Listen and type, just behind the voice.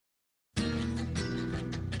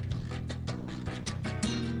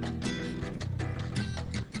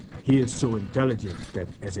He is so intelligent that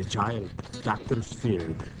as a child, doctors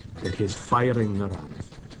feared that his firing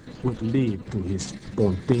neurons would lead to his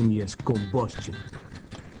spontaneous combustion.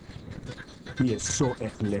 He is so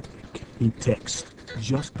athletic, he texts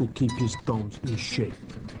just to keep his thumbs in shape.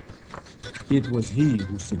 It was he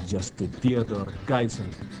who suggested Theodore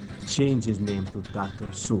Geisen change his name to Dr.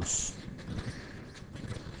 Seuss.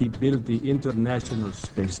 He built the International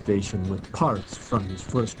Space Station with parts from his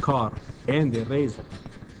first car and a razor.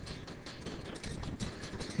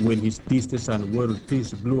 When his thesis on world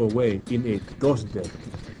peace blew away in a dust devil,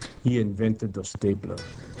 he invented the stapler,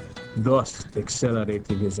 thus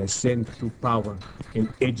accelerating his ascent to power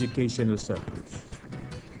in educational circles.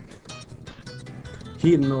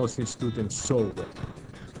 He knows his students so well.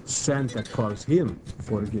 Santa calls him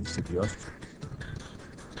for good suggestions.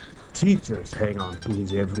 Teachers hang on to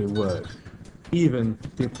his every word, even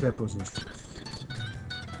the prepositions.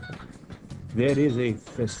 There is a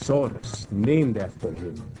thesaurus named after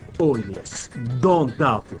him. Oh yes, don't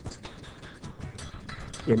doubt it.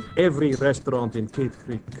 In every restaurant in Cape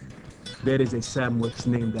Creek, there is a sandwich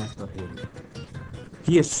named after him.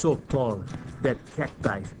 He is so tall that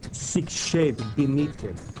cacti seek shade beneath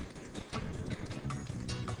him.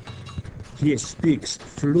 He speaks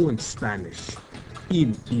fluent Spanish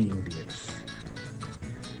in English.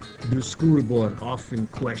 The school board often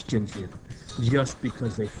questions him just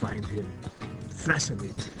because they find him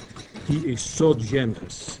fascinating. He is so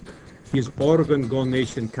generous. His organ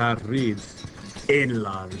donation card reads,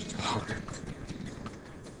 "Enlarged heart."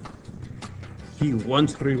 He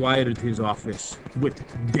once rewired his office with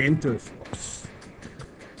dental floss.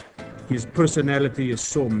 His personality is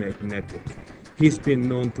so magnetic. He's been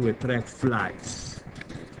known to attract flies.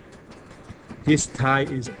 His tie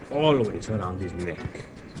is always around his neck.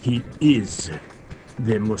 He is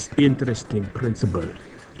the most interesting principal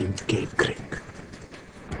in Cave Creek.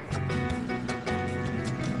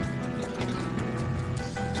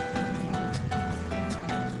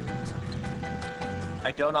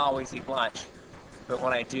 I don't always eat lunch, but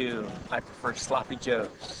when I do, I prefer sloppy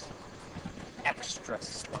joes. Extra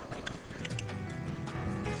sloppy.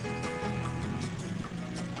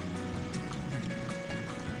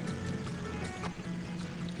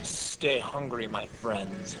 Stay hungry, my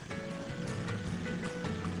friends.